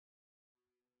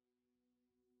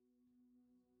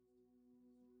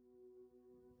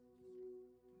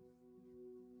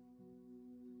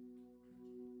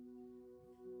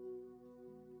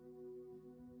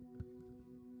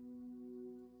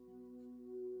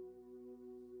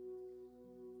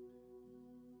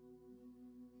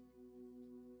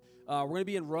We're going to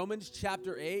be in Romans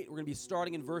chapter 8. We're going to be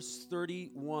starting in verse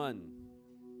 31.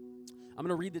 I'm going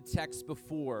to read the text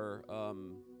before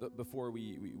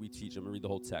we teach. I'm going to read the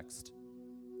whole text.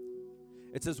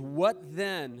 It says, "What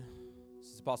then,"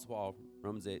 this is Apostle Paul,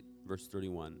 Romans 8, verse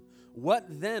 31. "What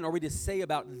then are we to say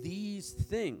about these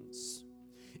things?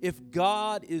 If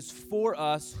God is for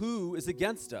us, who is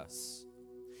against us?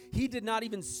 He did not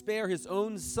even spare his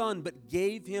own son, but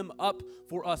gave him up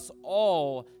for us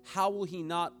all. How will he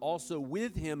not also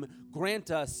with him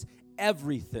grant us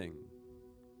everything?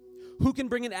 Who can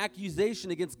bring an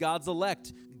accusation against God's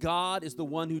elect? God is the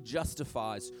one who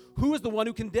justifies. Who is the one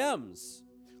who condemns?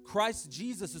 Christ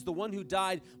Jesus is the one who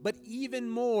died, but even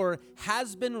more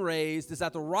has been raised, is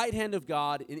at the right hand of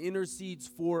God, and intercedes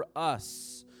for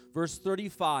us." Verse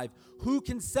 35, "Who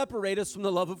can separate us from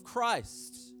the love of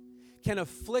Christ? Can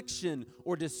affliction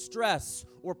or distress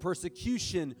or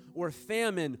persecution or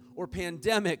famine or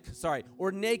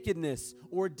or nakedness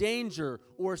or danger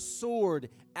or sword?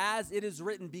 As it is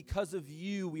written, because of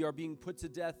you we are being put to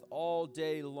death all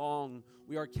day long.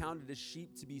 We are counted as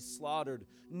sheep to be slaughtered.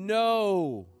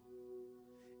 No,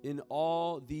 in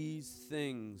all these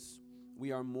things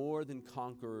we are more than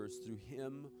conquerors through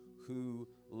him who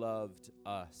loved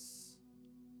us.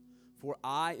 For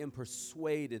I am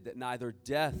persuaded that neither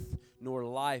death nor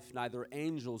life, neither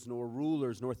angels nor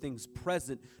rulers, nor things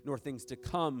present, nor things to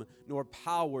come, nor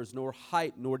powers, nor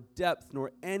height, nor depth,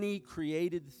 nor any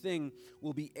created thing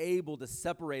will be able to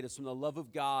separate us from the love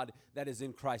of God that is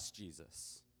in Christ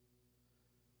Jesus."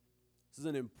 This is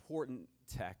an important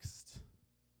text.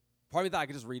 Part of me thought I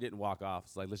could just read it and walk off.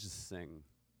 It's like, let's just sing.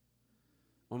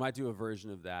 We might do a version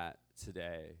of that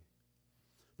today.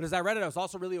 But as I read it, I was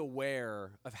also really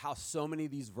aware of how so many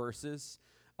of these verses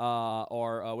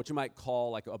are what you might call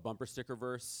like a bumper sticker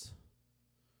verse,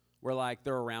 where like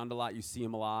they're around a lot, you see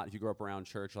them a lot. If you grew up around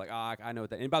church, you're like, I know what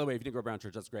that. And by the way, if you didn't grow up around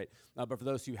church, that's great. But for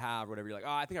those who have, or whatever, you're like,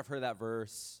 I think I've heard of that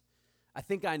verse. I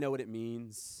think I know what it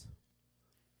means.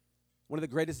 One of the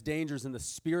greatest dangers in the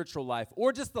spiritual life,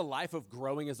 or just the life of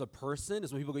growing as a person,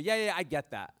 is when people go, yeah, I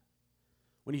get that.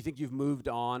 When you think you've moved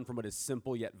on from what is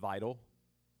simple yet vital.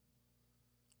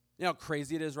 You know how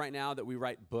crazy it is right now that we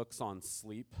write books on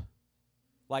sleep?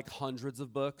 Like hundreds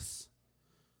of books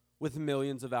with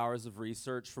millions of hours of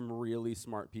research from really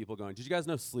smart people going, did you guys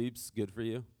know sleep's good for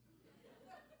you?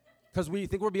 Because we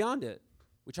think we're beyond it.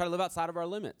 We try to live outside of our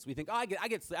limits. We think, I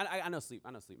get sleep. I know sleep. I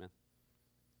know sleep, man.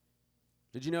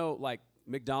 Did you know, like,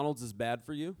 McDonald's is bad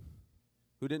for you?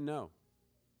 Who didn't know?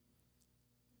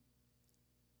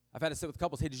 I've had to sit with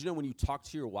couples, hey, did you know when you talk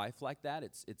to your wife like that,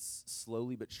 it's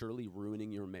slowly but surely ruining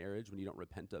your marriage when you don't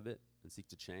repent of it and seek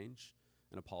to change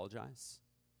and apologize?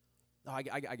 Oh, I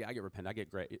get repent. I get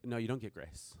grace. No, you don't get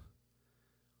grace.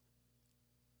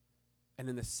 And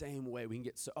in the same way, we can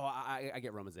get I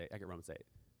get Romans 8. I get Romans 8.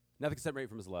 Nothing can separate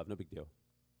from his love. No big deal.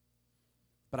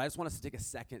 But I just want us to take a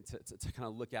second to kind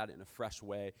of look at it in a fresh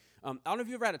way. I don't know if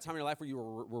you've ever had a time in your life where you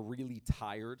were really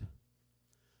tired.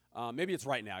 Maybe it's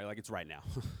right now. You're like, it's right now.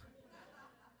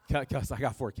 Because I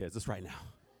got 4 kids. It's right now.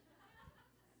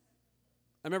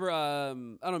 I remember, I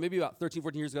don't know, maybe about 13,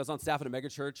 14 years ago, I was on staff at a mega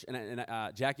church, and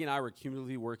Jackie and I were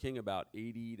cumulatively working about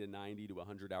 80 to 90 to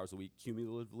 100 hours a week,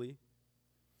 cumulatively.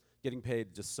 Getting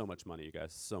paid just so much money, you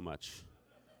guys, so much.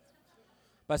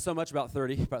 By so much, about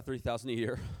 30,000 a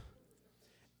year.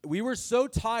 We were so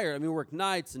tired. I mean, we worked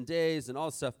nights and days and all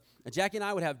this stuff. And Jackie and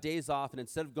I would have days off, and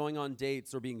instead of going on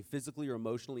dates or being physically or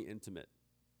emotionally intimate,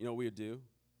 you know what we would do?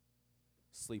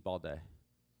 Sleep all day.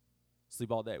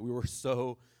 Sleep all day. We were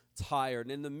so tired.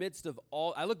 And in the midst of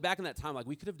I look back in that time like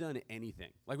we could have done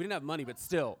anything. Like we didn't have money, but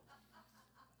still.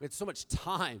 We had so much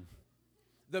time.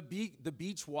 The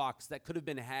beach walks that could have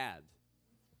been had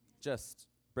just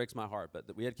breaks my heart.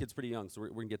 But we had kids pretty young, so we're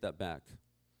going to get that back.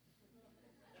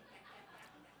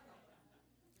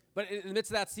 But in the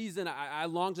midst of that season, I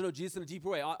longed to know Jesus in a deeper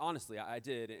way. Honestly, I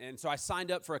did. And so I signed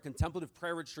up for a contemplative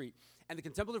prayer retreat. And the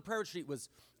contemplative prayer retreat was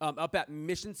up at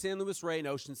Mission San Luis Rey in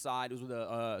Oceanside. It was with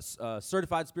a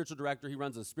certified spiritual director. He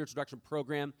runs a spiritual direction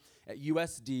program at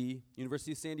USD,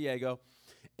 University of San Diego.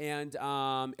 And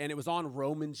it was on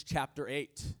Romans chapter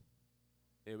 8.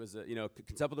 It was a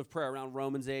contemplative prayer around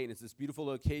Romans 8. And it's this beautiful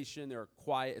location.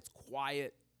 It's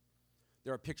quiet.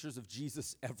 There are pictures of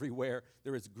Jesus everywhere.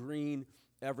 There is green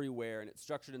everywhere, and it's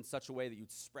structured in such a way that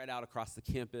you'd spread out across the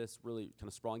campus, really kind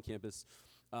of sprawling campus.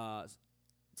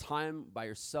 Time by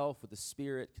yourself with the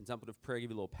Spirit, contemplative prayer, give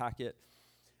you a little packet,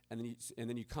 and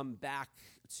then you come back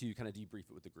to kind of debrief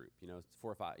it with the group.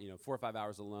 4 or 5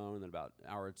 hours alone, and then about an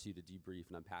hour or two to debrief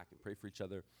and unpack and pray for each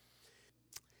other.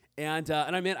 And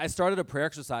I started a prayer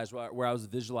exercise where I was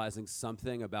visualizing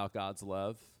something about God's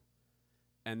love.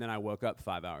 And then I woke up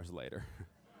 5 hours later.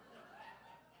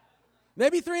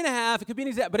 Maybe 3.5, it could be an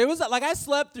exact, but it was like I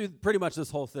slept through pretty much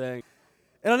this whole thing.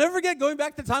 And I'll never forget going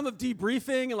back to the time of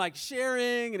debriefing and like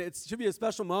sharing, and it should be a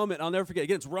special moment. I'll never forget.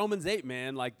 Again, it's Romans 8,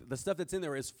 man. Like the stuff that's in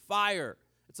there is fire.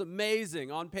 It's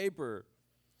amazing on paper.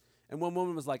 And one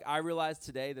woman was like, I realize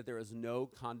today that there is no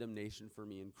condemnation for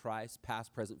me in Christ,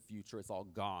 past, present, future. It's all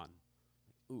gone.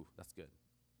 Ooh, that's good.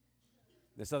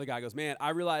 This other guy goes, man,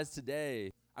 I realize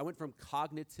today I went from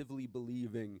cognitively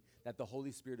believing that the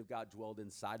Holy Spirit of God dwelled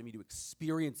inside of me to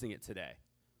experiencing it today.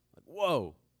 Like,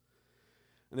 whoa.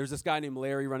 And there's this guy named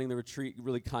Larry running the retreat,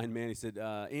 really kind man. He said,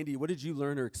 Andy, what did you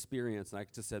learn or experience? And I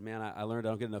just said, man, I learned I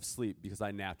don't get enough sleep because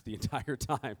I napped the entire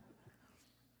time.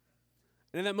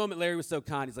 And in that moment, Larry was so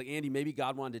kind. He's like, Andy, maybe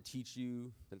God wanted to teach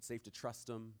you that it's safe to trust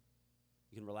him.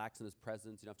 You can relax in his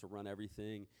presence. You don't have to run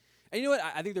everything. And you know what?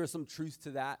 I think there's some truth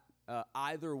to that.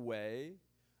 Either way,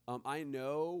 I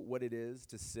know what it is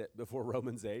to sit before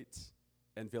Romans 8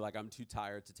 and feel like I'm too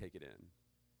tired to take it in,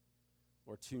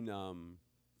 or too numb,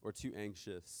 or too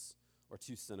anxious, or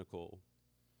too cynical.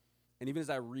 And even as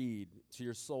I read, to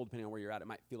your soul, depending on where you're at, it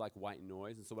might feel like white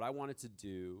noise. And so what I wanted to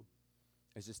do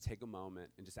is just take a moment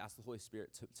and just ask the Holy Spirit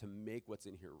to make what's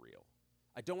in here real.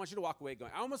 I don't want you to walk away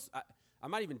going, I don't want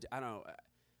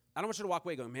you to walk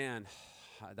away going, man,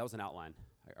 that was an outline.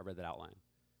 I read that outline.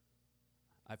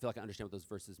 I feel like I understand what those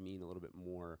verses mean a little bit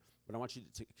more. But I want you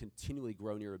to continually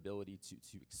grow in your ability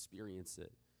to experience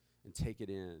it and take it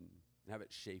in and have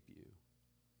it shape you.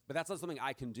 But that's not something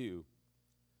I can do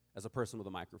as a person with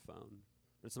a microphone.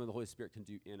 But it's something the Holy Spirit can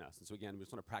do in us. And so again, we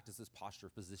just want to practice this posture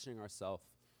of positioning ourselves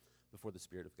before the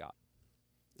Spirit of God.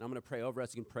 And I'm going to pray over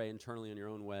us. You can pray internally in your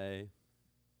own way.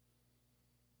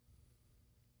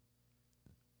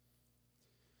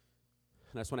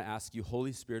 And I just want to ask you,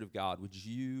 Holy Spirit of God, would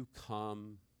you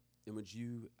come and would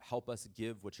you help us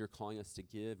give what you're calling us to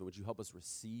give? And would you help us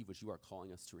receive what you are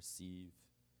calling us to receive?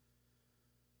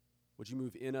 Would you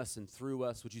move in us and through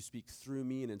us? Would you speak through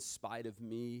me and in spite of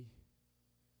me?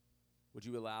 Would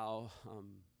you allow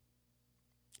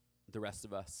the rest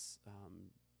of us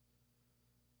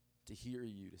to hear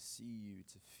you, to see you,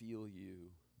 to feel you?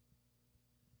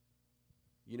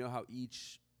 You know how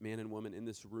each man and woman in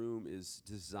this room is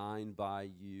designed by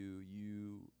you.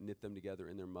 You knit them together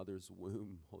in their mother's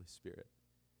womb, Holy Spirit.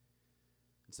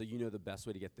 And so you know the best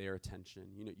way to get their attention.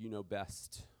 You know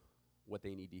best what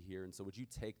they need to hear. And so would you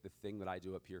take the thing that I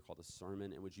do up here called a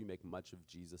sermon, and would you make much of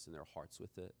Jesus in their hearts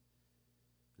with it?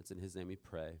 It's in his name we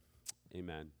pray.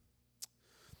 Amen.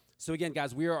 So again,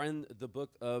 guys, we are in the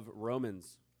book of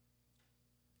Romans.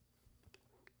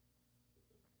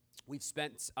 We've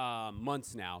spent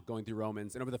months now going through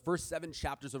Romans, and over the first 7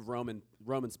 chapters of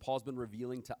Romans, Paul's been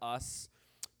revealing to us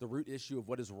the root issue of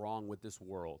what is wrong with this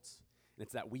world. And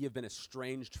it's that we have been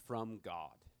estranged from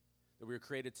God, that we were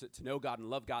created to know God and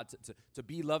love God, to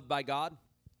be loved by God,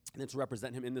 and then to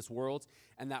represent him in this world,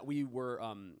 and that we were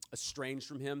estranged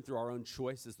from him through our own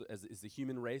choice as the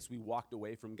human race. We walked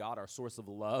away from God, our source of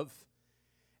love,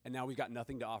 and now we've got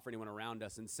nothing to offer anyone around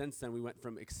us. And since then, we went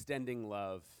from extending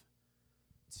love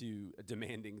to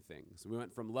demanding things. We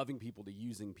went from loving people to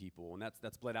using people, and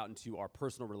that's bled out into our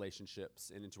personal relationships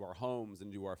and into our homes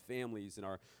and into our families and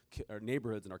our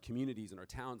neighborhoods and our communities and our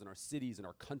towns and our cities and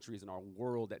our countries and our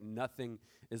world, that nothing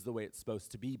is the way it's supposed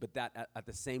to be. But that at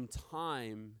the same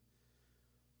time,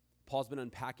 Paul's been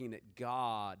unpacking that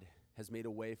God has made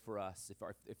a way for us.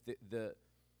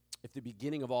 If the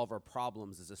beginning of all of our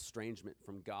problems is estrangement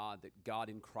from God, that God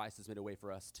in Christ has made a way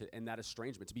for us to end that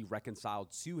estrangement, to be reconciled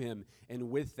to him.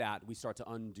 And with that, we start to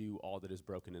undo all that is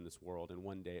broken in this world. And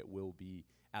one day it will be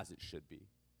as it should be.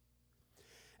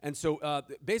 And so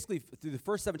basically, through the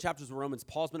first 7 chapters of Romans,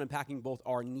 Paul's been unpacking both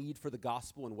our need for the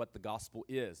gospel and what the gospel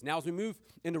is. Now, as we move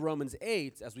into Romans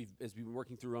 8, as we've been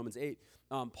working through Romans 8,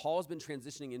 Paul's been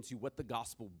transitioning into what the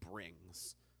gospel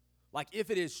brings. Like, if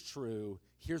it is true,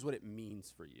 here's what it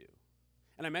means for you.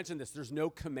 And I mentioned this, there's no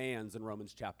commands in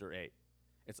Romans chapter 8.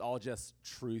 It's all just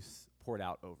truth poured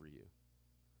out over you.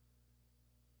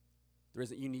 There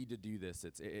isn't, you need to do this.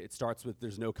 It starts with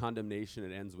there's no condemnation.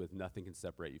 It ends with nothing can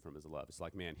separate you from his love. It's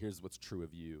like, man, here's what's true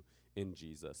of you in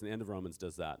Jesus. And the end of Romans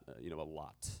does that, a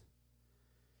lot.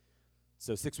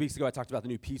 So 6 weeks ago, I talked about the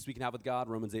new peace we can have with God,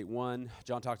 Romans 8:1.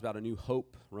 John talked about a new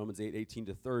hope, Romans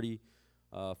 8:18-30.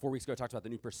 4 weeks ago, I talked about the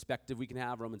new perspective we can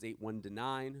have, Romans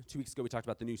 8:1-9. 2 weeks ago, we talked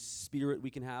about the new spirit we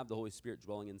can have, the Holy Spirit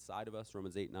dwelling inside of us,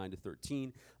 Romans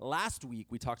 8:9-13. Last week,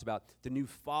 we talked about the new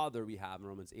Father we have in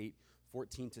Romans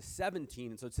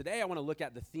 8:14-17. And so today, I want to look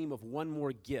at the theme of one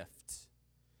more gift,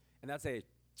 and that's a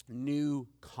new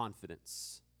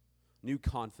confidence. New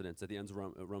confidence at the end of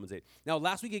Romans 8. Now,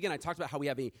 last week, again, I talked about how we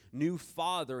have a new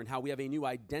Father and how we have a new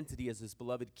identity as his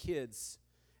beloved kids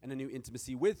and a new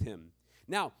intimacy with him.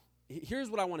 Now, here's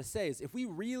what I want to say is if we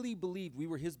really believed we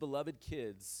were his beloved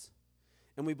kids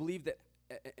and we believe that,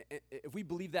 if we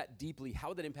believe that deeply, how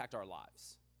would that impact our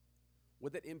lives?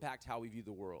 Would that impact how we view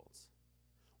the world?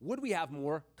 Would we have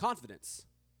more confidence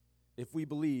if we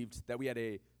believed that we had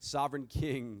a sovereign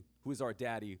king who is our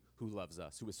daddy, who loves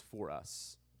us, who is for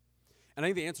us? And I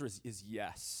think the answer is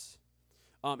yes.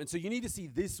 And so you need to see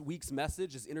this week's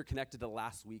message is interconnected to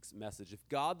last week's message. If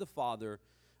God is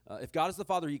the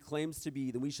Father he claims to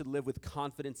be, then we should live with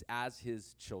confidence as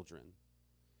his children.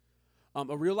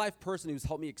 A real-life person who's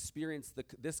helped me experience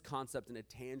this concept in a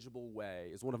tangible way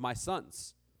is one of my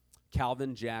sons,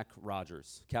 Calvin Jack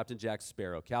Rogers, Captain Jack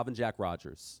Sparrow, Calvin Jack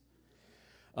Rogers.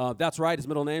 That's right, his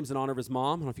middle name's in honor of his mom.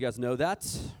 I don't know if you guys know that.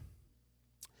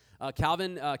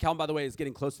 Calvin, by the way, is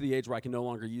getting close to the age where I can no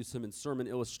longer use him in sermon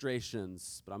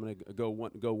illustrations, but I'm going to go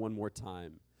one more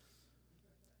time.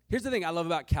 Here's the thing I love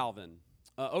about Calvin.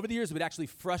 Over the years, it would actually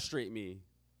frustrate me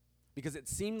because it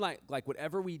seemed like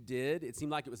whatever we did, it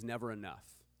seemed like it was never enough.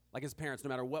 Like his parents, no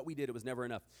matter what we did, it was never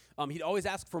enough. He'd always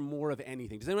ask for more of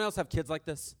anything. Does anyone else have kids like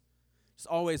this? Just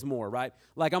always more, right?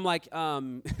 Like I'm like,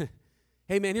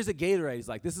 hey, man, here's a Gatorade. He's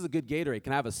like, this is a good Gatorade.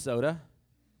 Can I have a soda?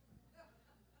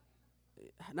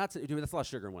 Dude, that's a lot of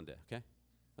sugar in one day, okay?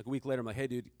 Like a week later, I'm like, hey,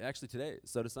 dude, actually today,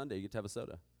 Soda Sunday, you get to have a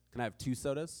soda. Can I have 2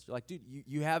 sodas? You're like, dude,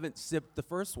 you haven't sipped the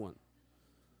first one.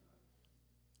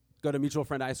 Go to Mutual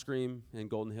Friend Ice Cream in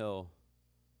Golden Hill.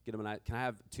 Get them can I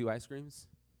have 2 ice creams?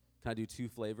 Can I do 2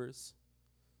 flavors?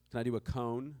 Can I do a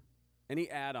cone? Any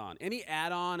add-on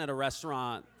at a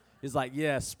restaurant is like,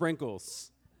 yeah,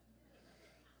 sprinkles.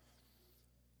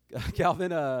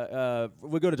 Calvin,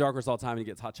 we go to Dark Horse all the time, and he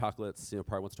gets hot chocolates,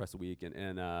 probably once or twice a week,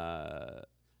 and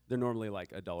they're normally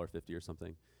like $1.50 or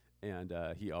something. And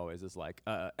he always is like,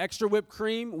 extra whipped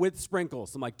cream with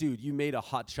sprinkles. I'm like, dude, you made a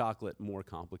hot chocolate more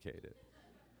complicated.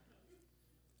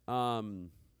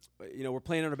 We're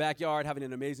playing in our backyard, having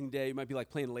an amazing day. You might be like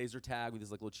playing laser tag with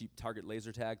these like little cheap Target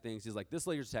laser tag things. He's like, this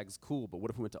laser tag is cool, but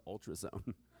what if we went to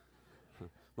Ultrazone?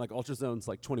 Like Ultrazone's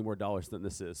like $20 more than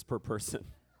this is per person.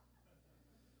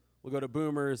 We'll go to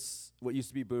Boomers, what used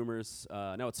to be Boomers.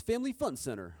 Now it's Family Fun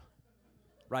Center.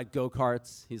 Ride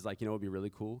go-karts. He's like, what would be really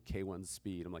cool? K1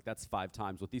 speed. I'm like, that's 5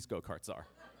 times what these go-karts are.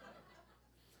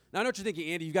 Now I know what you're thinking,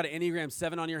 Andy. You've got an Enneagram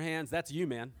 7 on your hands. That's you,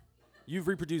 man. You've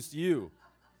reproduced you.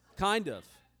 Kind of.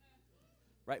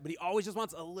 Right? But he always just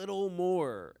wants a little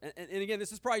more. And again,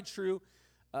 this is probably true.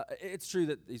 It's true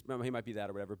that he might be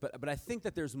that or whatever. But I think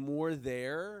that there's more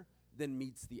there than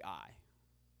meets the eye.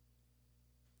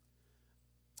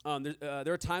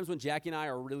 There are times when Jackie and I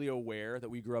are really aware that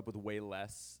we grew up with way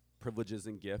less privileges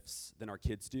and gifts than our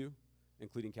kids do,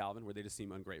 including Calvin, where they just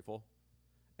seem ungrateful.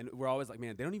 And we're always like,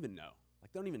 man, they don't even know.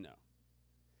 Like, they don't even know.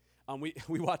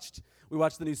 We watched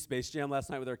the new Space Jam last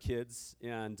night with our kids,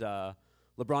 and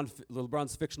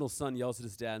LeBron's fictional son yells at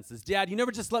his dad and says, Dad, you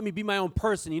never just let me be my own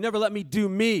person. You never let me do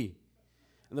me.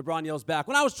 And LeBron yells back,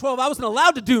 when I was 12, I wasn't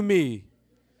allowed to do me.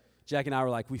 Jackie and I were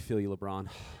like, we feel you, LeBron.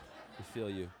 We feel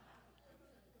you.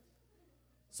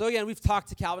 So again, we've talked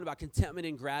to Calvin about contentment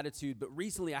and gratitude, but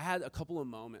recently I had a couple of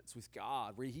moments with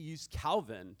God where he used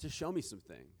Calvin to show me some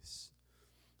things.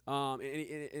 And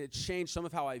it changed some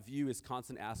of how I view his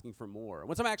constant asking for more.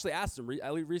 One time I actually asked him,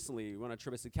 recently, when on a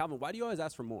trip, I said, Calvin, why do you always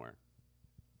ask for more?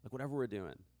 Like whatever we're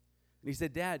doing. And he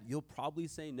said, Dad, you'll probably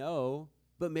say no,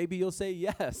 but maybe you'll say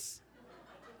yes.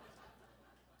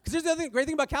 Because here's the other great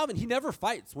thing about Calvin. He never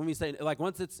fights when we say, like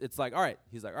once it's like, all right.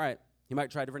 He's like, all right. He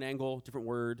might try a different angle, different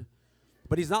word.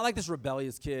 But he's not like this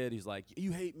rebellious kid. He's like,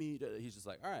 you hate me. He's just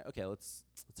like, all right, okay, let's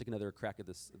take another crack at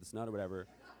this nut or whatever.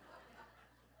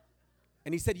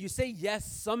 And he said, you say yes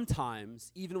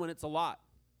sometimes, even when it's a lot.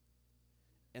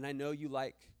 And I know you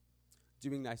like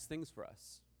doing nice things for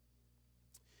us.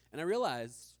 And I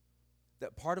realized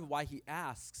that part of why he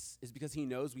asks is because he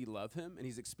knows we love him and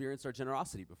he's experienced our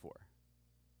generosity before.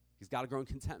 He's got a growing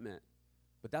contentment,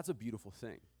 but that's a beautiful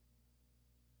thing.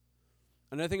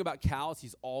 Another thing about Cal is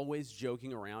he's always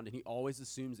joking around, and he always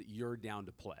assumes that you're down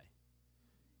to play.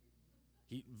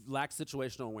 He lacks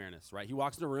situational awareness, right? He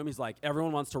walks in a room, he's like,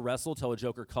 everyone wants to wrestle, tell a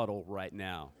joker cuddle right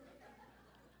now.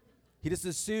 He just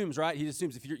assumes, right? He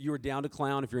assumes if you were down to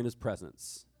clown if you're in his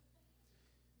presence.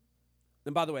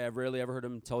 And by the way, I've rarely ever heard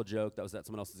him tell a joke that was at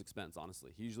someone else's expense,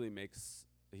 honestly. He usually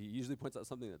points out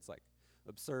something that's like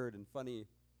absurd and funny,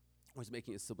 or he's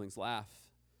making his siblings laugh.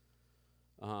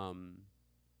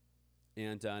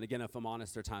 And again, if I'm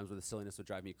honest, there are times where the silliness would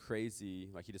drive me crazy.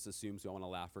 Like he just assumes we all want to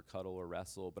laugh or cuddle or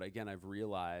wrestle. But again, I've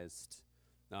realized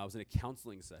No, I was in a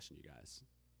counseling session, you guys.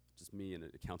 Just me and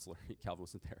a counselor. Calvin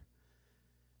wasn't there.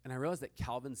 And I realized that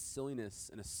Calvin's silliness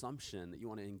and assumption that you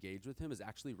want to engage with him is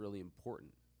actually really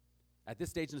important. At this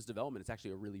stage in his development, it's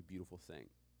actually a really beautiful thing.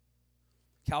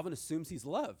 Calvin assumes he's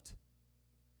loved.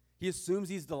 He assumes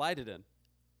he's delighted in.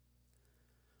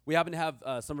 We happen to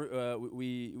have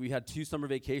we had 2 summer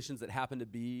vacations that happened to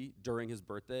be during his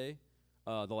birthday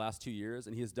the last 2 years,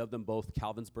 and he has dubbed them both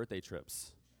Calvin's birthday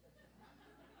trips.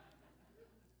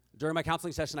 During my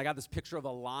counseling session, I got this picture of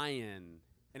a lion,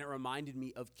 and it reminded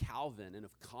me of Calvin and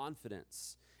of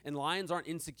confidence. And lions aren't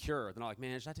insecure. They're not like,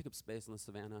 man, should I take up space in the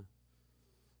savannah?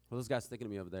 What are those guys thinking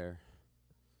of me over there?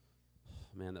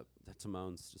 Man, that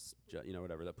Timon's just,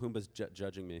 whatever. That Pumbaa's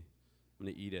judging me. I'm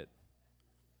going to eat it.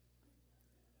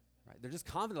 Right? They're just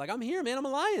confident. Like, I'm here, man. I'm a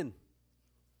lion.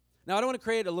 Now, I don't want to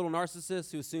create a little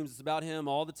narcissist who assumes it's about him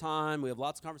all the time. We have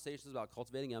lots of conversations about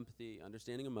cultivating empathy,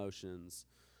 understanding emotions.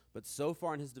 But so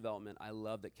far in his development, I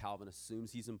love that Calvin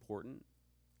assumes he's important.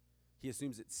 He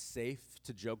assumes it's safe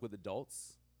to joke with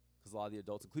adults, because a lot of the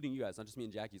adults, including you guys, not just me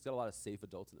and Jackie, he's got a lot of safe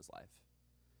adults in his life.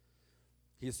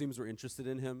 He assumes we're interested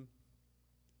in him,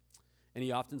 and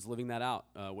he often's living that out.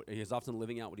 He's often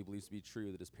living out what he believes to be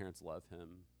true, that his parents love him,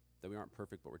 that we aren't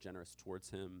perfect, but we're generous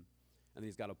towards him, and that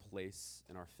he's got a place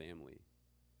in our family.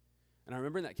 And I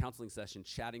remember in that counseling session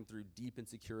chatting through deep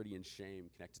insecurity and shame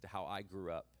connected to how I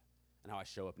grew up and how I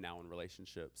show up now in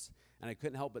relationships. And I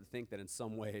couldn't help but think that in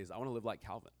some ways, I want to live like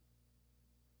Calvin,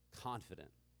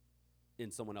 confident in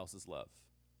someone else's love,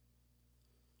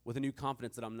 with a new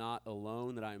confidence that I'm not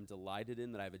alone, that I am delighted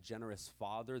in, that I have a generous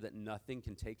Father, that nothing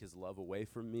can take his love away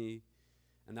from me.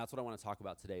 And that's what I want to talk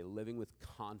about today, living with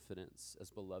confidence as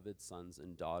beloved sons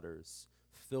and daughters,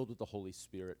 filled with the Holy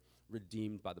Spirit,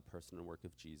 redeemed by the person and work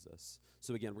of Jesus.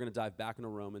 So again, we're going to dive back into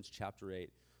Romans chapter 8,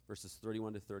 verses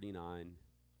 31 to 39.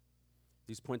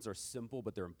 These points are simple,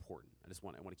 but they're important. I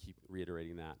want to keep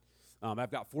reiterating that.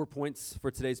 I've got 4 points for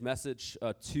today's message.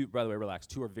 2, by the way, relax.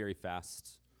 2 are very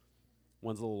fast.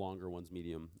 One's a little longer, one's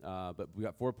medium. But we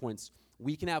got 4 points.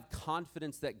 We can have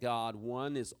confidence that God,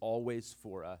 1, is always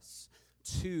for us.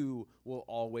 2, will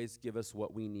always give us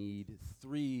what we need.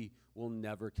 3, will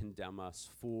never condemn us.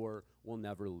 4, will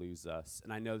never lose us.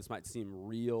 And I know this might seem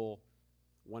real,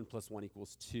 1 + 1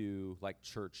 = 2, like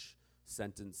church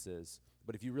sentences.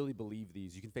 But if you really believe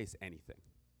these, you can face anything.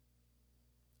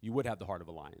 You would have the heart of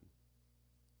a lion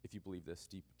if you believe this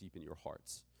deep in your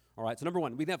hearts. All right, so number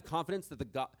 1, we can have confidence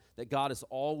that God is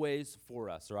always for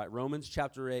us. All right, Romans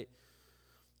chapter 8,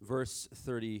 verse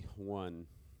 31.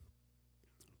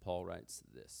 Paul writes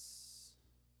this.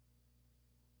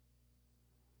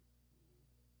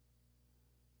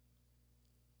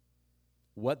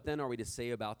 What then are we to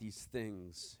say about these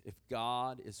things? If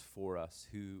God is for us,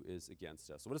 who is against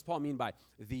us? So what does Paul mean by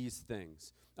these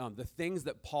things? The things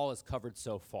that Paul has covered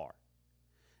so far.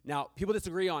 Now, people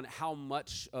disagree on how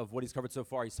much of what he's covered so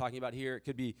far he's talking about here. It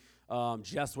could be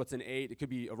just what's in 8. It could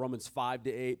be Romans 5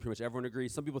 to 8. Pretty much everyone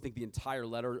agrees. Some people think the entire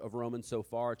letter of Romans so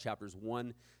far, chapters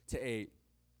 1 to 8.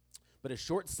 But a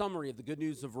short summary of the good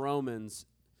news of Romans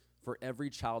for every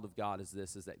child of God is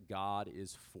this, is that God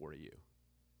is for you.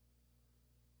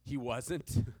 He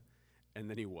wasn't, and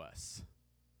then he was.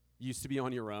 You used to be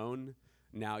on your own,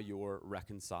 now you're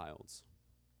reconciled.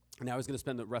 And now he's going to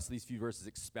spend the rest of these few verses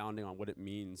expounding on what it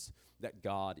means that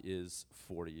God is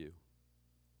for you.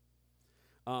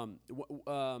 One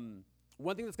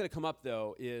thing that's going to come up,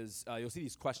 though, is you'll see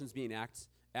these questions being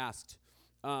asked.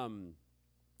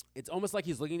 It's almost like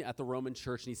he's looking at the Roman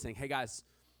church and he's saying, hey, guys,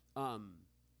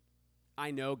 I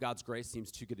know God's grace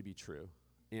seems too good to be true.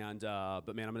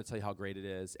 But man, I'm going to tell you how great it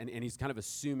is. And he's kind of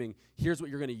assuming, here's what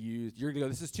you're going to use. You're going to go,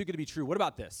 this is too good to be true. What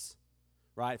about this?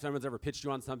 Right? If anyone's ever pitched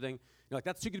you on something, you're like,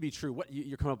 that's too good to be true.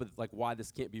 You're coming up with, like, why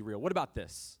this can't be real. What about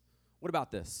this? What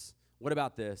about this? What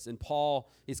about this? And Paul,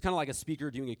 he's kind of like a speaker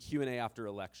doing a Q&A after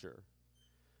a lecture.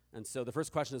 And so the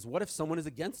first question is, what if someone is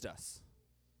against us?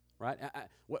 Right?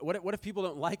 What if people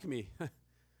don't like me? Can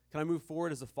I move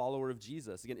forward as a follower of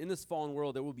Jesus? Again, in this fallen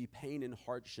world, there will be pain and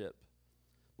hardship.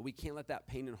 But we can't let that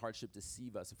pain and hardship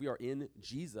deceive us. If we are in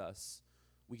Jesus,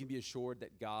 we can be assured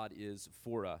that God is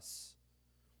for us.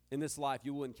 In this life,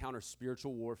 you will encounter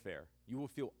spiritual warfare. You will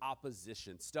feel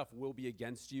opposition. Stuff will be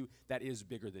against you that is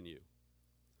bigger than you.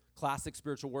 Classic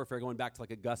spiritual warfare, going back to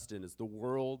like Augustine, is the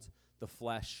world, the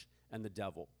flesh, and the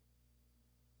devil.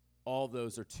 All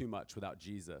those are too much without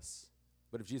Jesus.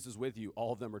 But if Jesus is with you,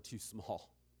 all of them are too small.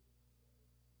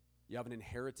 You have an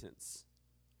inheritance.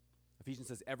 Ephesians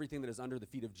says everything that is under the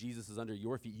feet of Jesus is under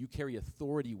your feet. You carry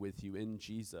authority with you in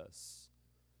Jesus.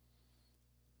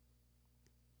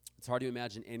 It's hard to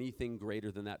imagine anything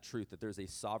greater than that truth, that there's a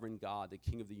sovereign God, the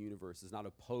King of the universe, is not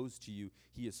opposed to you.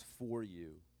 He is for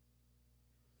you.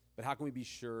 But how can we be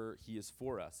sure he is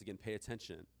for us? Again, pay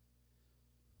attention.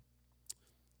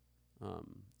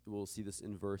 We'll see this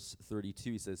in verse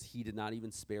 32. He says, he did not even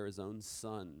spare his own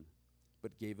son,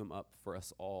 but gave him up for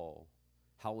us all.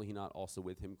 How will he not also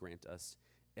with him grant us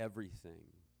everything?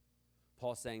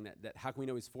 Paul's saying that how can we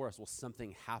know he's for us? Well,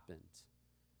 something happened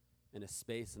in a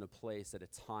space and a place at a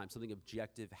time. Something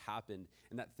objective happened,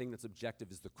 and that thing that's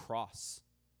objective is the cross.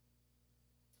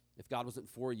 If God wasn't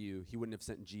for you, he wouldn't have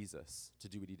sent Jesus to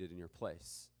do what he did in your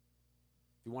place.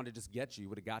 If he wanted to just get you, he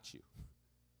would have got you.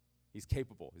 He's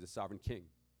capable. He's a sovereign king.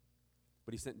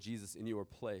 But he sent Jesus in your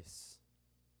place.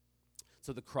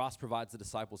 So the cross provides the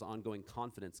disciples ongoing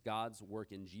confidence. God's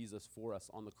work in Jesus for us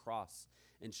on the cross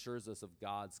ensures us of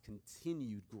God's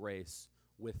continued grace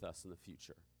with us in the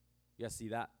future. You guys see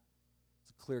that?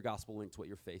 It's a clear gospel link to what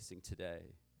you're facing today.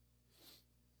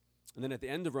 And then at the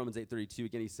end of Romans 8:32,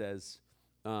 again, he says,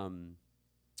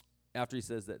 after he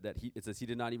says it says he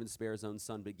did not even spare his own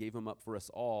son, but gave him up for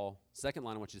us all. Second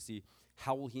line I want you to see,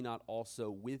 how will he not also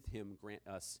with him grant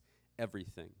us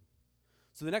everything?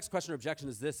 So the next question or objection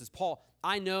is this, is Paul,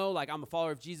 I know, like, I'm a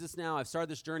follower of Jesus now, I've started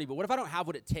this journey, but what if I don't have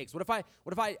what it takes? What if I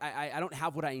don't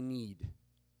have what I need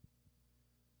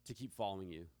to keep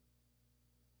following you?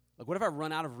 Like, what if I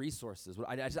run out of resources?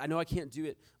 I know I can't do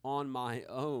it on my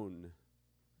own,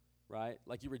 right?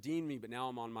 Like, you redeemed me, but now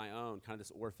I'm on my own, kind of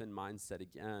this orphan mindset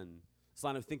again. This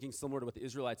line of thinking similar to what the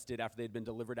Israelites did after they'd been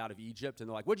delivered out of Egypt, and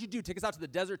they're like, what'd you do, take us out to the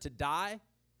desert to die?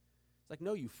 It's like,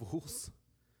 no, you fools.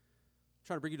 I'm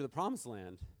trying to bring you to the promised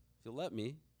land, if you'll let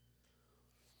me.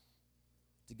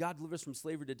 Did God deliver us from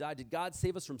slavery to die? Did God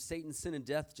save us from Satan, sin, and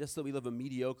death just so we live a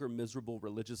mediocre, miserable,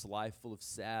 religious life full of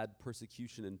sad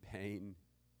persecution and pain?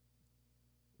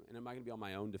 And am I going to be on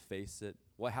my own to face it?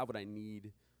 Well, how would I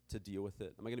need to deal with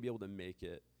it? Am I going to be able to make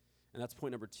it? And that's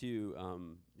point number 2.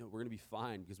 We're going to be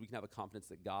fine because we can have a confidence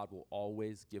that God will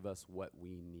always give us what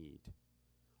we need.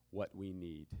 What we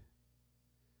need.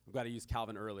 I'm glad I used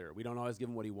Calvin earlier. We don't always give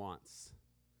him what he wants,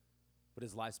 but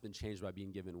his life's been changed by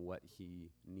being given what he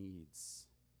needs.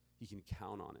 He can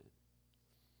count on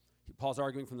it. Paul's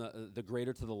arguing from the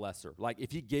greater to the lesser. Like,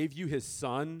 if he gave you his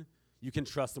son, you can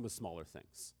trust him with smaller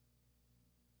things.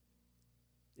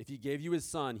 If he gave you his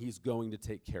son, he's going to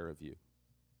take care of you.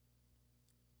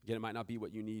 Again, it might not be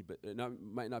what you need, but it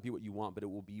might not be what you want, but it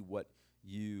will be what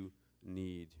you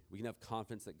need. We can have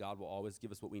confidence that God will always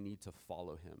give us what we need to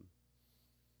follow him.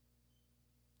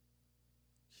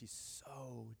 He's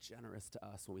so generous to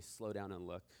us when we slow down and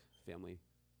look, family.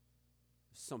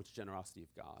 There's so much generosity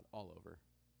of God all over.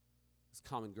 There's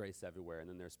common grace everywhere, and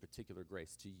then there's particular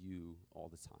grace to you all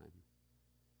the time.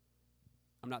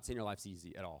 I'm not saying your life's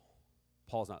easy at all.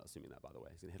 Paul's not assuming that, by the way.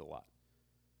 He's going to hit a lot.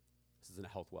 This isn't a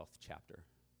health wealth chapter.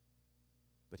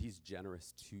 But he's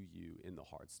generous to you in the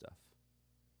hard stuff,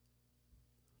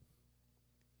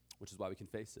 which is why we can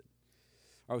face it.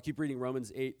 All right, we'll keep reading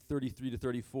Romans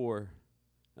 8:33-34.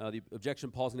 The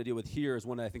objection Paul's going to deal with here is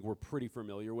one that I think we're pretty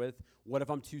familiar with. What if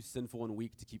I'm too sinful and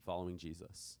weak to keep following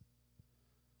Jesus?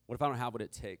 What if I don't have what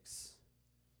it takes?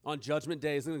 On Judgment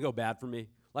Day, it's going to go bad for me.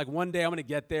 Like, one day I'm going to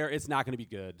get there, it's not going to be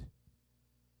good.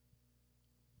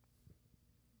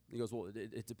 He goes, well,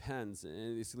 it depends.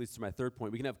 And this leads to my third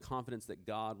point. We can have confidence that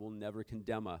God will never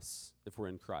condemn us if we're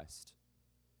in Christ.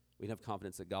 We can have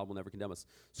confidence that God will never condemn us.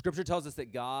 Scripture tells us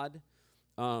that God,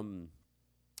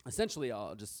 essentially,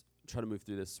 I'll just try to move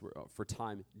through this for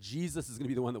time. Jesus is going to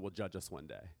be the one that will judge us one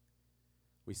day.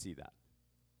 We see that.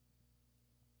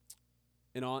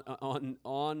 And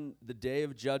on the day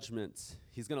of judgment,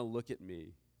 he's going to look at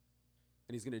me,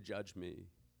 and he's going to judge me.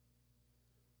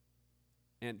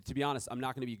 And to be honest, I'm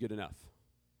not going to be good enough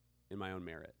in my own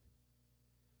merit.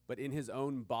 But in his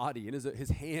own body, in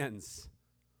his hands,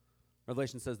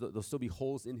 Revelation says that there'll still be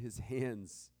holes in his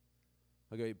hands.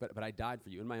 Okay, but I died for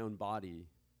you. In my own body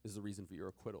is the reason for your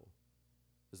acquittal,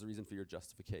 is the reason for your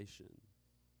justification.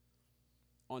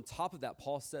 On top of that,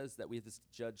 Paul says that we have this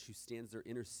judge who stands there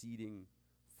interceding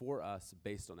for us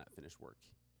based on that finished work.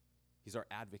 He's our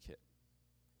advocate.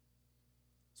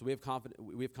 So we have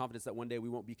confidence that one day we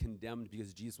won't be condemned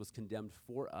because Jesus was condemned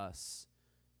for us.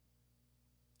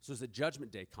 So there's a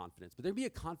judgment day confidence. But there'd be a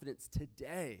confidence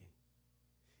today.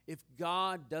 If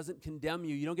God doesn't condemn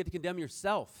you, you don't get to condemn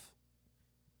yourself.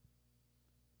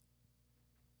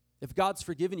 If God's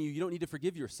forgiven you, you don't need to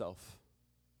forgive yourself.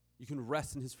 You can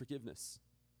rest in his forgiveness.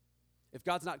 If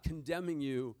God's not condemning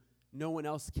you, no one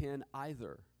else can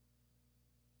either.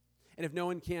 And if no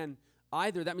one can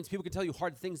either, that means people can tell you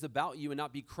hard things about you and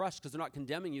not be crushed because they're not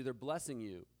condemning you, they're blessing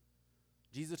you.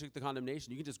 Jesus took the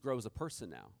condemnation. You can just grow as a person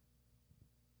now.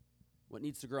 What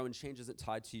needs to grow and change isn't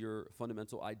tied to your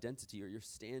fundamental identity or your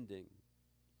standing.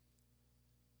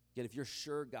 Again, if you're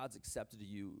sure God's accepted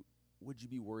you, would you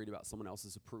be worried about someone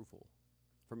else's approval?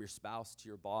 From your spouse to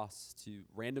your boss to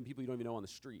random people you don't even know on the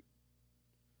street.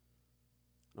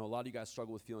 I know a lot of you guys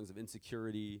struggle with feelings of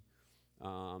insecurity.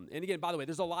 And again, by the way,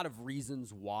 there's a lot of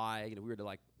reasons why we were to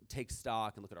like take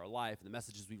stock and look at our life and the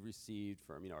messages we've received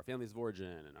from our families of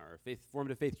origin and our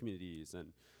formative faith communities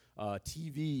and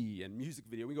TV and music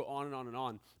video. We go on and on and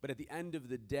on. But at the end of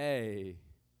the day,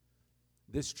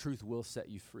 this truth will set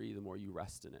you free the more you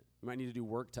rest in it. You might need to do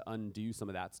work to undo some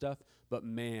of that stuff, but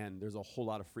man, there's a whole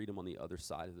lot of freedom on the other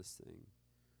side of this thing.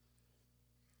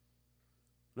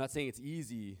 I'm not saying it's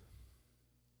easy,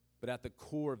 but at the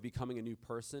core of becoming a new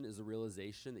person is a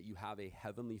realization that you have a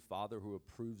heavenly Father who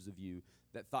approves of you,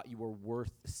 that thought you were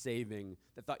worth saving,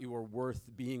 that thought you were worth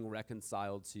being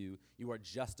reconciled to. You are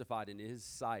justified in his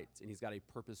sight, and he's got a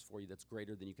purpose for you that's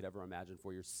greater than you could ever imagine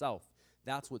for yourself.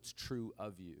 That's what's true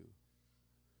of you.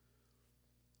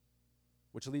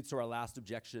 Which leads to our last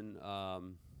objection.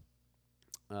 Someone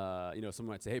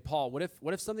might say, hey, Paul, what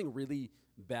if something really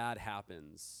bad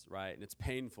happens, right, and it's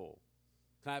painful?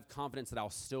 Can I have confidence that I'll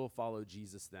still follow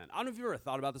Jesus then? I don't know if you've ever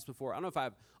thought about this before. I don't know if I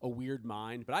have a weird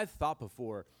mind, but I've thought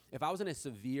before, if I was in a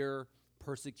severe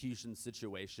persecution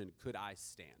situation, could I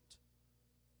stand?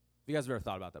 Have you guys ever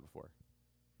thought about that before?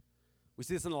 We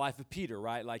see this in the life of Peter,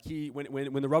 right? Like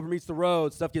when the rubber meets the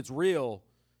road, stuff gets real,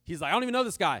 he's like, I don't even know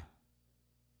this guy.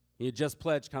 He had just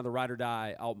pledged kind of the ride or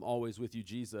die, I'm always with you,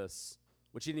 Jesus,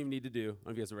 which he didn't even need to do. I don't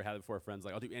know if you guys ever had it before, friends,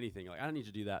 like, I'll do anything. You're like, I don't need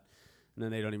to do that. And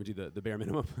then they don't even do the bare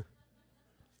minimum.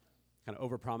 Kind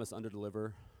of overpromise,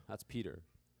 underdeliver. That's Peter.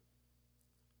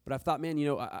 But I've thought, man,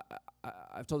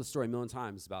 I've told the story a million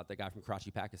times about that guy from Karachi,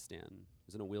 Pakistan. He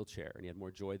was in a wheelchair, and he had more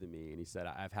joy than me. And he said,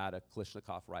 I've had a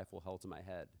Kalashnikov rifle held to my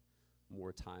head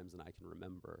more times than I can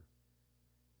remember.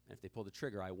 And if they pull the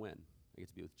trigger, I win. I get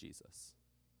to be with Jesus.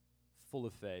 Full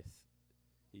of faith.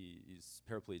 He's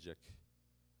paraplegic.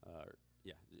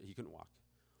 He couldn't walk.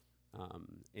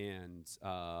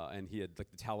 And he had like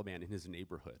the Taliban in his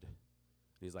neighborhood.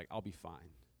 And he's like, I'll be fine.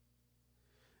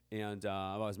 And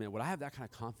I was, man, would I have that kind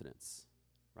of confidence,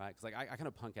 right? Because like I kind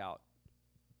of punk out.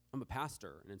 I'm a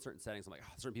pastor, and in certain settings, I'm like,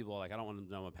 certain people are like, I don't want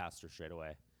to know I'm a pastor straight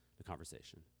away. The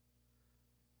conversation.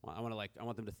 I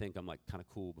want them to think I'm like kind of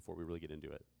cool before we really get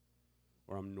into it,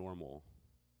 or I'm normal,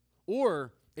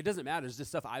 or it doesn't matter. It's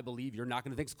just stuff I believe you're not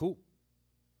going to think is cool.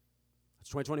 It's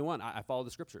 2021. I follow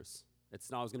the scriptures. It's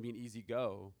not always going to be an easy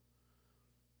go.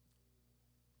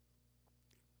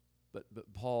 But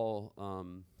Paul,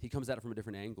 he comes at it from a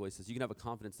different angle. He says, you can have a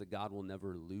confidence that God will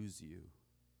never lose you.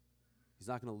 He's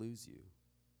not going to lose you.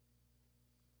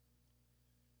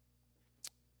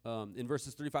 In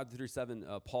verses 35 to 37,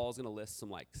 Paul's going to list some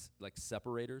like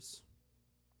separators.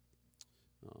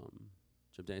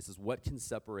 Jump down. He says, what can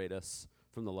separate us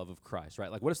from the love of Christ,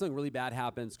 right? Like, what if something really bad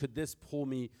happens? Could this pull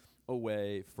me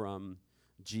away from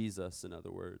Jesus, in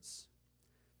other words?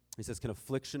 He says, can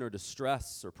affliction or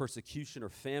distress or persecution or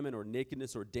famine or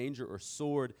nakedness or danger or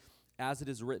sword, as it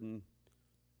is written,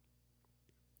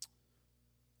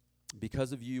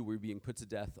 because of you we're being put to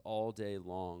death all day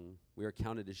long. We are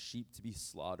counted as sheep to be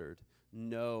slaughtered.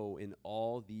 No, in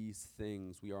all these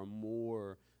things we are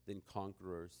more than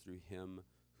conquerors through him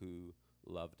who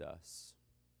loved us.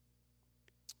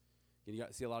 And you got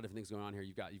to see a lot of different things going on here.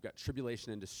 You've got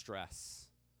tribulation and distress,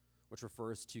 which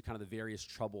refers to kind of the various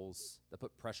troubles that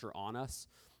put pressure on us,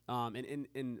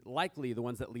 and likely the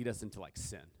ones that lead us into like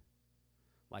sin,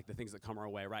 like the things that come our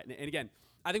way, right? And again,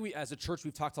 I think we as a church,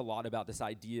 we've talked a lot about this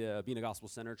idea of being a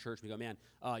gospel-centered church. We go, man,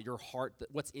 your heart,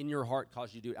 what's in your heart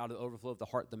causes you to do it. Out of the overflow of the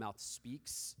heart, the mouth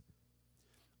speaks.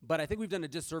 But I think we've done a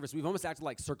disservice. We've almost acted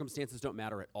like circumstances don't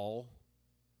matter at all,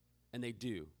 and they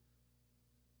do.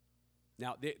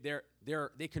 Now,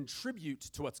 they contribute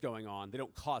to what's going on. They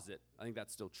don't cause it. I think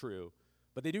that's still true.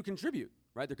 But they do contribute,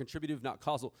 right? They're contributive, not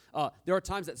causal. There are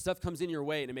times that stuff comes in your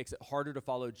way, and it makes it harder to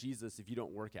follow Jesus if you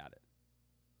don't work at it.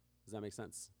 Does that make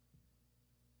sense?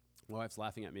 My wife's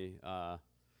laughing at me. I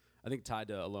think tied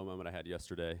to a low moment I had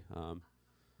yesterday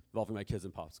involving my kids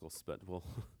and popsicles. But, well,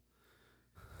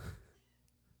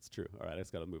 it's true. All right, I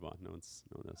just got to move on. No one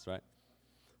knows, right?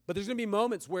 But there's going to be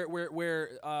moments where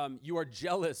you are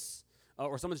jealous,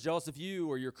 or someone's jealous of you,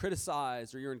 or you're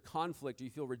criticized, or you're in conflict, or you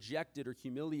feel rejected or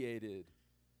humiliated,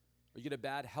 or you get a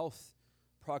bad health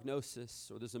prognosis,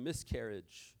 or there's a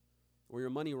miscarriage, or your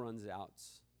money runs out,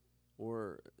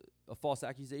 or a false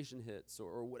accusation hits,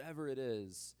 or whatever it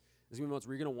is. There's going to be moments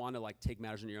where you're going to want to like take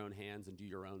matters in your own hands and do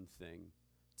your own thing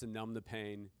to numb the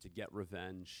pain, to get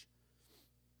revenge.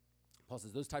 Paul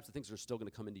says those types of things are still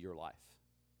going to come into your life.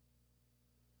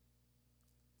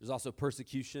 There's also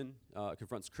persecution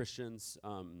confronts Christians.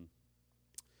 Michael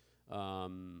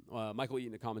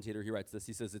Eaton, a commentator, he writes this.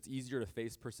 He says, it's easier to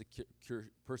face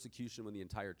persecution when the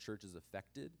entire church is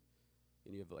affected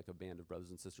and you have like a band of brothers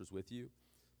and sisters with you,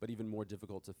 but even more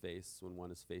difficult to face when one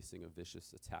is facing a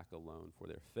vicious attack alone for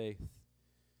their faith.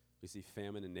 We see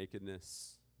famine and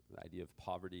nakedness, the idea of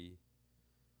poverty.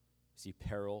 We see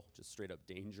peril, just straight up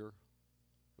danger,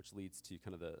 which leads to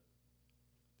kind of the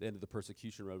end of the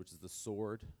persecution road, which is the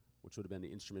sword, which would have been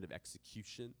the instrument of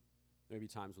execution. There may be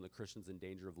times when the Christian's in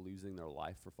danger of losing their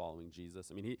life for following Jesus.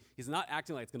 I mean, he's not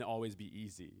acting like it's going to always be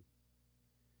easy.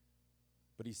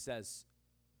 But he says,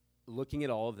 looking at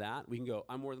all of that, we can go,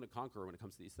 I'm more than a conqueror when it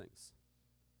comes to these things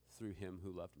through him who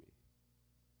loved me.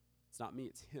 It's not me,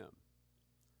 it's him.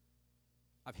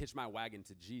 I've hitched my wagon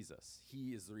to Jesus.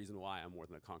 He is the reason why I'm more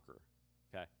than a conqueror,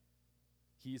 okay?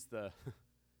 He's the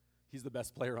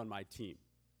best player on my team.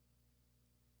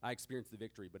 I experienced the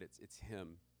victory, but it's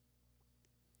him.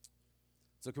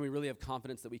 So can we really have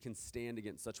confidence that we can stand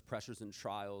against such pressures and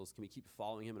trials? Can we keep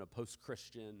following him in a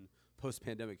post-Christian,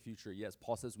 post-pandemic future? Yes,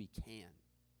 Paul says we can.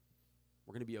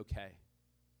 We're going to be okay.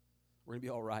 We're going to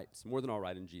be all right. It's more than all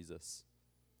right in Jesus.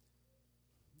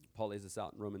 Paul lays this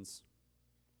out in Romans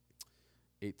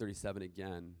 8:37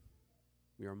 again.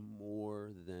 We are more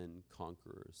than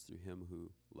conquerors through him who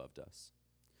loved us.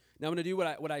 Now I'm going to do what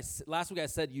I last week I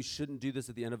said you shouldn't do this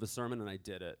at the end of a sermon, and I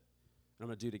did it. And I'm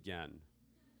going to do it again,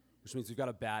 which means we've got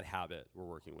a bad habit we're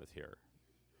working with here.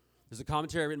 There's a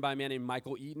commentary written by a man named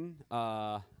Michael Eaton.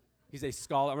 He's a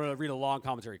scholar. I'm going to read a long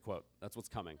commentary quote. That's what's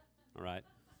coming, all right?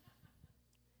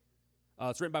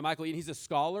 It's written by Michael Eaton. He's a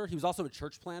scholar. He was also a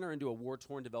church planner into a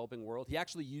war-torn developing world. He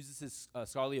actually uses his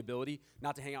scholarly ability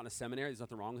not to hang out in a seminary. There's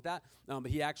nothing wrong with that. But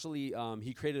he actually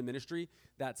he created a ministry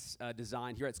that's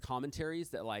designed. He writes commentaries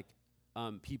that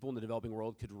people in the developing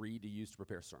world could read to use to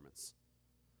prepare sermons.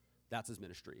 That's his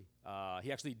ministry.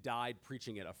 He actually died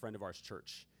preaching at a friend of ours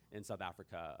church in South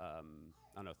Africa,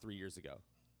 3 years ago.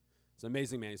 He's an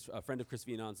amazing man. He's a friend of Chris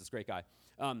Vienon's, this great guy.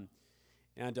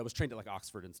 And was trained at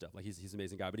Oxford and stuff. He's an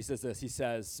amazing guy. But he says this. He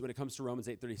says, when it comes to Romans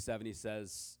 8:37, he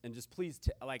says, and just please,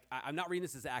 I'm not reading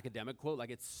this as an academic quote.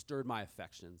 It stirred my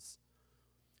affections.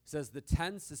 He says, the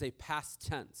tense is a past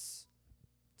tense.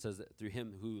 It says that through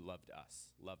him who loved us,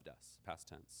 past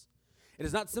tense. It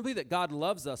is not simply that God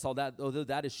loves us, although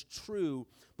that is true,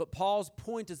 but Paul's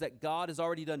point is that God has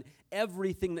already done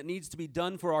everything that needs to be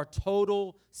done for our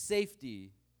total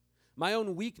safety. My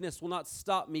own weakness will not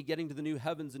stop me getting to the new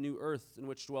heavens and new earth in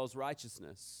which dwells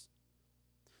righteousness.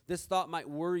 This thought might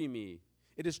worry me.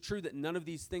 It is true that none of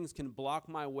these things can block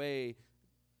my way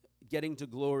getting to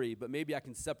glory, but maybe I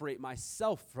can separate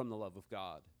myself from the love of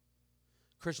God.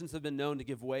 Christians have been known to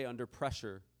give way under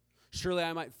pressure. Surely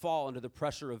I might fall under the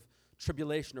pressure of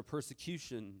tribulation or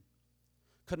persecution.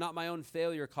 Could not my own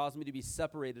failure cause me to be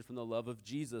separated from the love of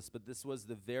Jesus? But this was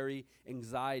the very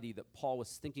anxiety that Paul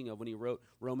was thinking of when he wrote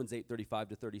Romans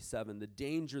 8:35-37. The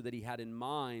danger that he had in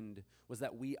mind was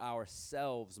that we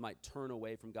ourselves might turn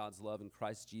away from God's love in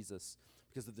Christ Jesus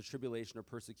because of the tribulation or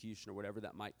persecution or whatever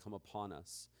that might come upon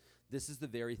us. This is the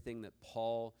very thing that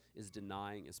Paul is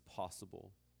denying is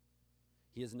possible.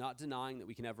 He is not denying that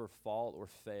we can ever fall or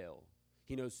fail.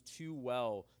 He knows too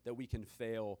well that we can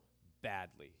fail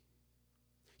badly.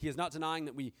 He is not denying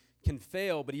that we can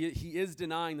fail, but he is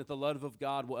denying that the love of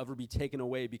God will ever be taken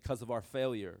away because of our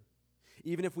failure.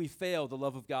 Even if we fail, the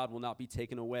love of God will not be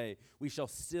taken away. We shall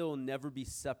still never be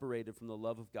separated from the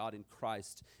love of God in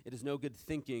Christ. It is no good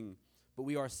thinking, but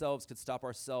we ourselves could stop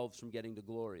ourselves from getting to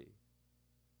glory.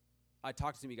 I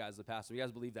talked to some of you guys in the past. Do you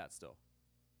guys believe that still?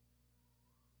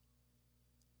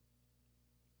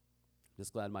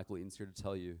 Just glad Michael Eaton's here to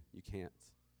tell you, you can't.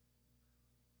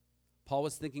 Paul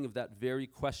was thinking of that very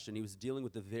question. He was dealing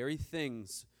with the very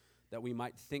things that we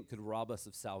might think could rob us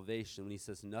of salvation. When he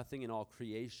says, nothing in all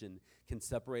creation can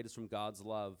separate us from God's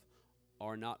love,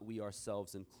 are not we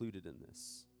ourselves included in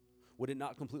this? Would it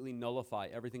not completely nullify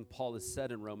everything Paul has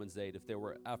said in Romans 8 if there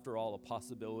were, after all, a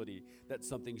possibility that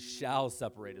something shall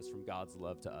separate us from God's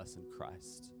love to us in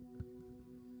Christ?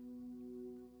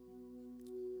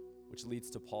 Which leads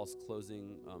to Paul's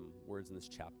closing words in this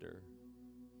chapter.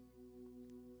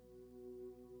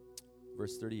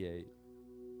 Verse 38,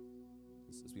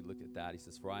 as we look at that, he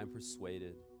says, for I am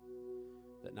persuaded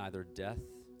that neither death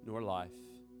nor life,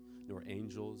 nor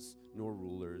angels, nor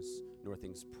rulers, nor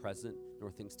things present,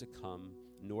 nor things to come,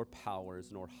 nor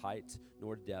powers, nor height,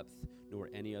 nor depth, nor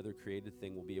any other created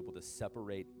thing will be able to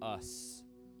separate us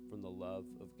from the love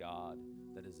of God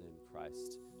that is in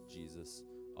Christ Jesus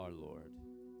our Lord.